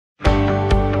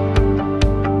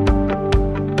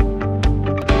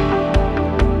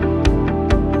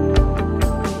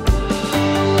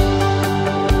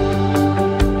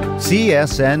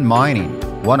CSN Mining,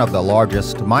 one of the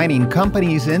largest mining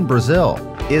companies in Brazil,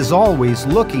 is always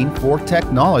looking for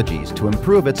technologies to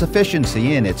improve its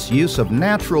efficiency in its use of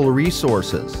natural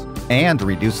resources and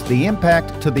reduce the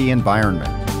impact to the environment.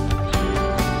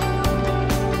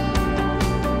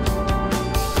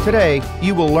 Today,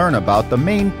 you will learn about the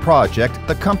main project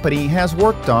the company has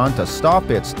worked on to stop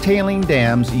its tailing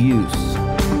dams use.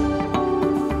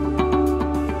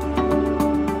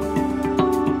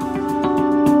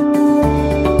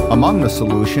 Among the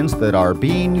solutions that are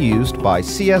being used by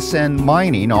CSN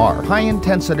Mining are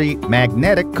high-intensity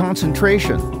magnetic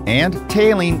concentration and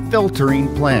tailing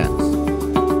filtering plants.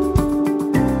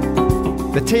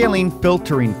 The tailing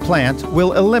filtering plant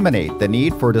will eliminate the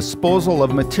need for disposal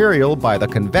of material by the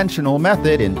conventional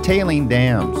method in tailing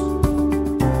dams.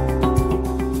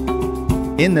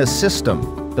 In this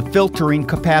system, the filtering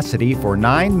capacity for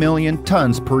 9 million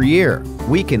tons per year,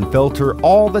 we can filter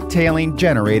all the tailing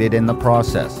generated in the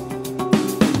process.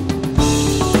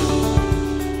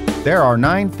 There are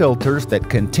 9 filters that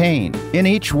contain, in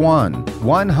each one,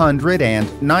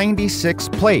 196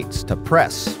 plates to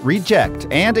press, reject,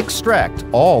 and extract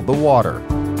all the water.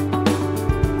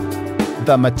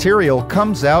 The material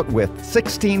comes out with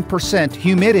 16%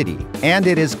 humidity, and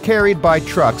it is carried by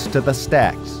trucks to the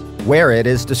stacks, where it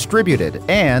is distributed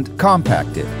and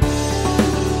compacted.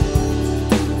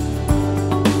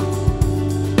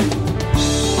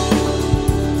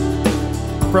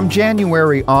 From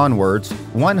January onwards,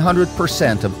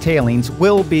 100% of tailings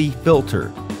will be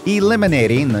filtered,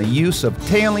 eliminating the use of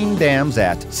tailing dams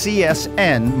at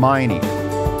CSN Mining.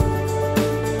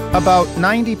 About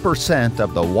 90%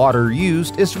 of the water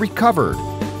used is recovered,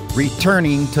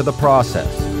 returning to the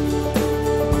process.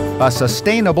 A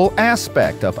sustainable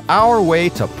aspect of our way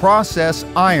to process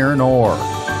iron ore.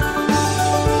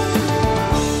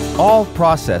 All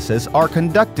processes are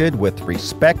conducted with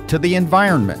respect to the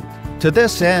environment. To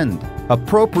this end,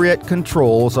 appropriate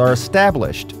controls are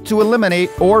established to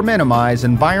eliminate or minimize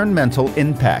environmental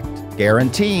impact,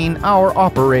 guaranteeing our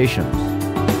operations.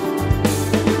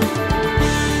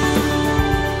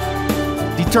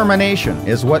 Determination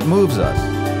is what moves us.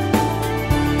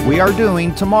 We are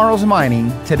doing tomorrow's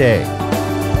mining today.